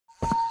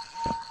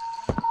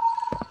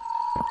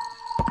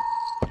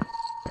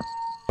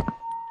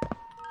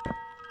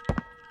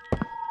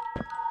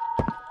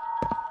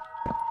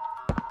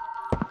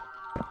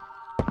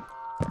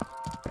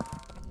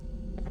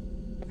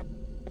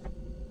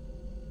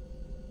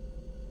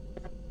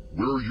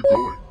Where are you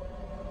going?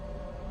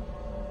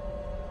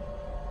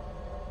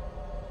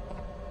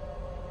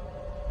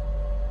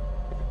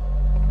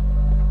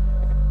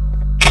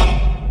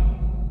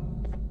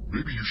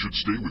 Maybe you should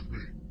stay with me.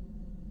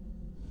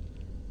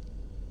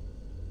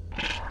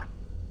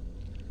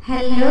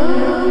 Hello?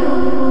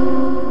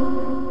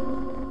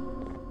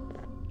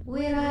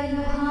 Where are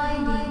you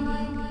hiding?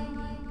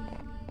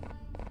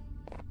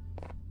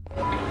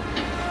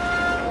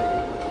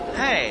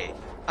 Hey!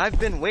 I've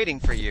been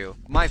waiting for you,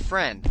 my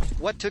friend.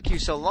 What took you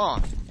so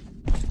long?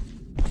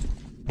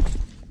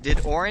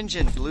 Did orange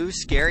and blue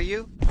scare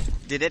you?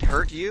 Did it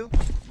hurt you?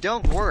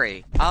 Don't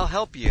worry, I'll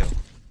help you.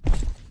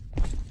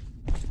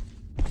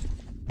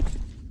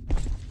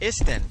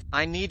 Iston,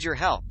 I need your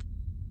help.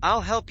 I'll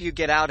help you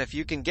get out if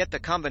you can get the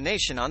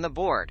combination on the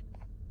board.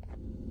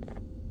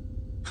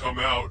 Come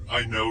out,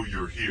 I know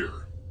you're here.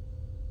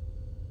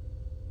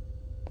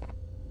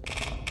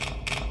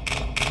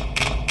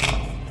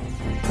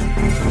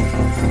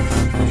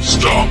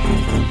 Stop.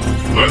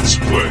 Let's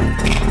play.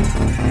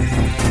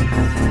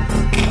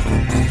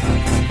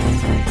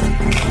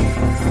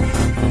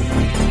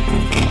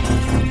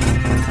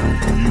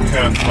 You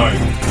can't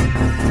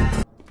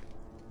hide.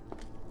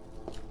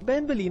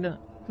 Banbalina,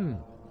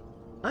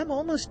 I'm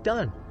almost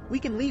done. We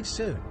can leave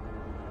soon.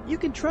 You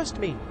can trust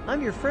me.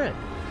 I'm your friend.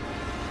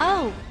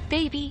 Oh,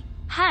 baby.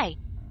 Hi.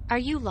 Are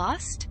you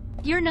lost?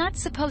 You're not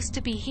supposed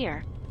to be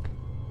here.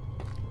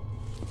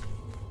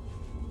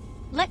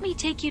 Let me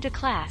take you to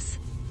class.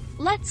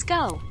 Let's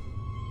go.